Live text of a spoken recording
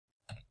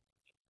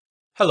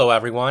Hello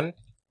everyone,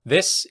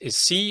 this is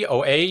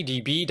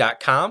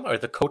coadb.com, or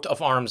the Coat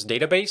of Arms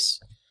database,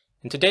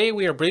 and today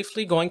we are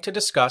briefly going to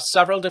discuss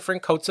several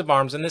different coats of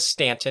arms in the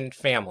Staunton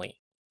family.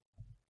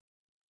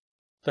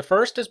 The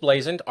first is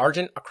blazoned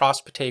Argent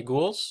across pattée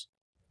gules.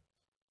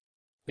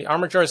 The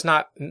armature is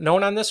not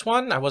known on this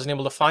one. I wasn't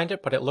able to find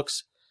it, but it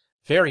looks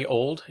very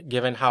old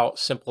given how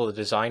simple the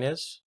design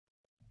is.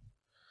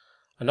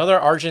 Another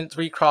Argent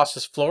 3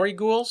 crosses flory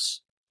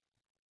gules.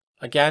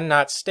 Again,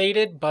 not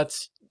stated, but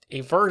a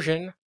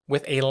version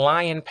with a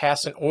lion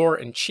passant or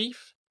in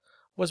chief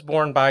was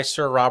borne by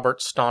Sir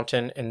Robert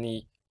Staunton in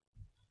the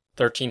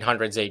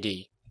 1300s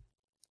AD.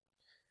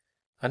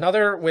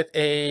 Another with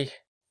a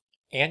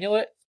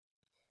annulet,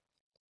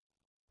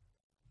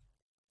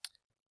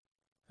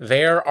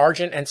 Vairé,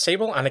 Argent, and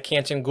sable on a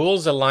canton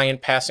gules, a lion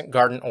passant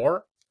guardant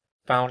or,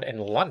 found in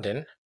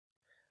London.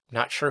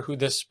 Not sure who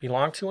this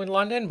belonged to in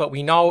London, but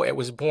we know it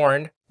was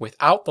borne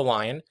without the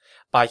lion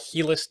by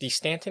Helis de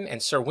Stanton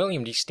and Sir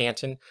William de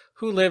Stanton,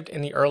 who lived in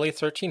the early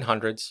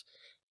 1300s,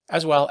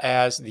 as well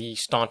as the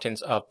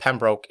Stauntons of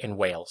Pembroke in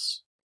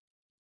Wales.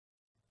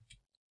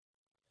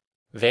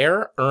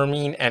 Vairé,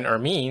 ermine, and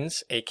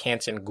ermines, a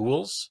canton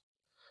gules,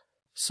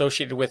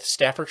 associated with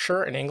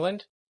Staffordshire in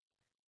England.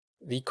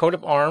 The coat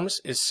of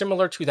arms is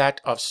similar to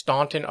that of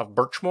Staunton of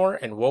Birchmore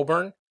and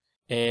Woburn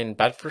in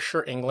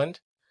Bedfordshire,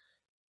 England.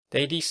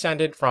 They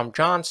descended from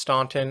John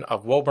Staunton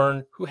of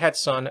Woburn, who had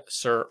son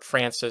Sir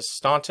Francis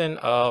Staunton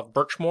of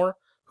Birchmore,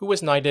 who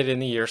was knighted in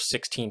the year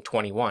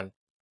 1621.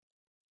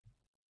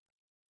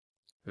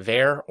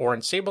 Vairé, or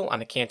in sable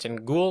on a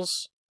canton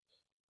gules,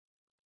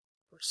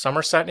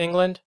 Somerset,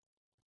 England.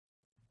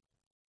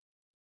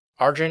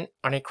 Argent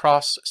on a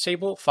cross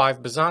sable,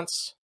 5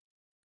 passants.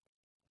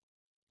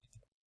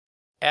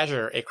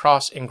 Azure, a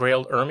cross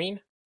engrailed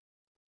ermine.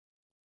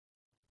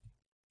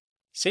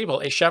 Sable,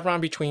 a chevron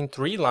between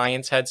 3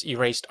 lions' heads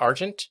erased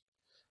argent,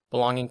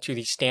 belonging to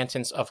the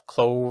Stantons of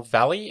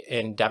Clovelly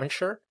in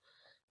Devonshire.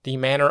 The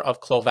manor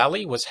of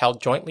Clovelly was held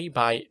jointly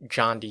by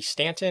John D.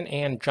 Stanton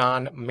and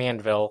John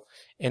Manville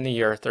in the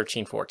year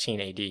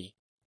 1314 AD.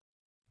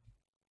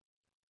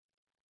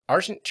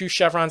 Argent 2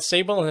 chevron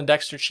sable in the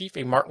dexter chief,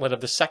 a martlet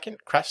of the second,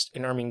 crest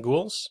and ermine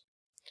gules.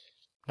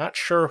 Not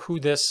sure who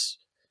this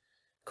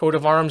coat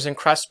of arms and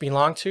crest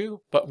belong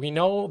to, but we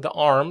know the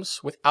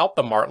arms without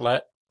the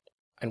martlet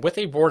and with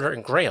a border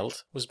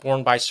engrailed was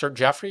borne by Sir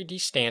Geoffrey de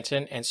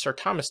Stanton and Sir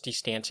Thomas de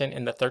Stanton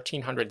in the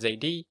 1300s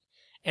AD,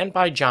 and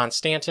by John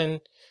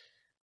Staunton,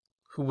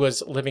 who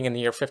was living in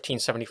the year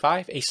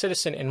 1575, a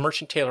citizen and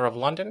merchant tailor of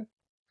London.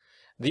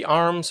 The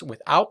arms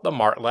without the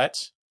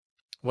martlet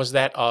was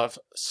that of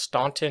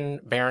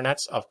Staunton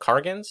baronets of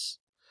Cargans,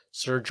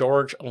 Sir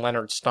George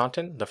Leonard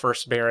Staunton, the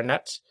first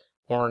baronet,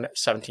 born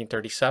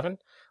 1737,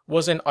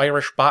 was an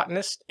Irish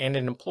botanist and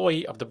an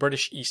employee of the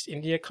British East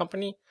India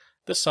Company,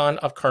 the son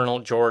of Colonel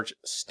George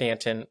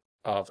Stanton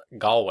of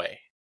Galway.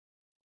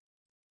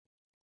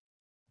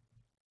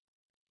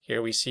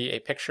 Here we see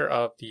a picture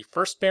of the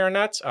first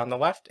baronet on the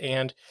left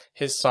and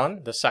his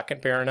son, the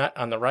second baronet,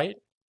 on the right.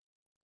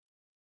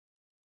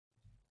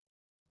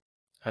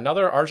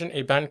 Another Argent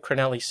Eben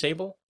Crenelli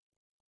sable.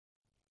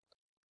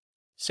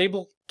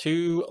 Sable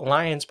 2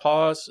 lion's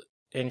paws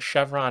in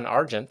chevron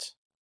argent.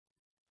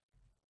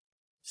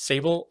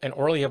 Sable and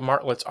orly of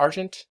martlets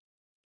argent,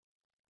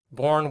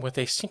 borne with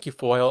a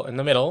cinquefoil in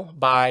the middle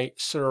by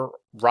Sir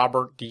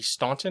Robert de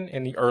Staunton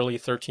in the early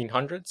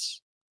 1300s.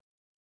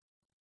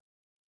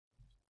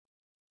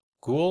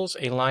 Gules,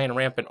 a lion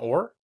rampant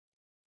or.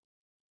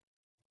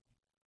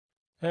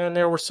 And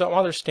there were some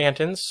other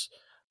Stantons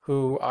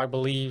who I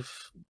believe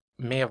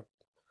may have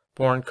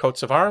borne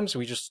coats of arms.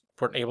 We just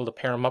weren't able to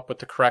pair them up with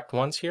the correct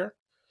ones here.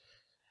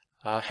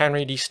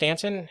 Henry de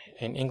Stanton,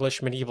 an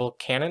English medieval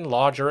canon,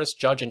 law jurist,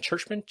 judge, and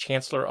churchman,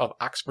 Chancellor of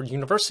Oxford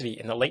University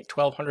in the late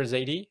 1200s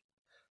AD.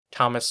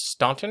 Thomas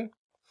Staunton,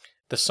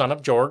 the son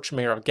of George,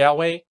 Mayor of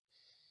Galway.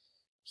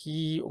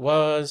 He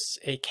was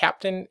a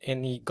captain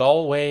in the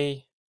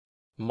Galway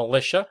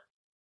militia.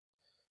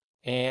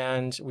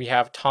 And we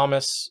have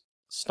Thomas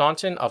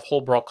Staunton of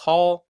Holbrook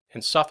Hall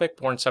in Suffolk,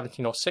 born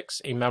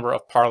 1706, a member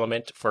of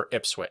Parliament for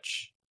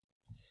Ipswich.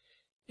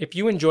 If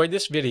you enjoyed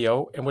this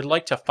video and would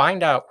like to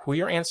find out who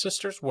your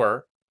ancestors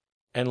were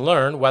and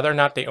learn whether or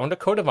not they owned a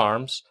coat of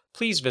arms,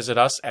 please visit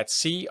us at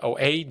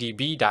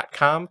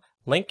coadb.com,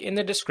 link in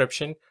the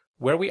description,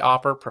 where we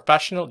offer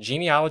professional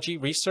genealogy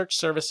research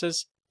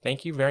services.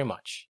 Thank you very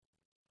much.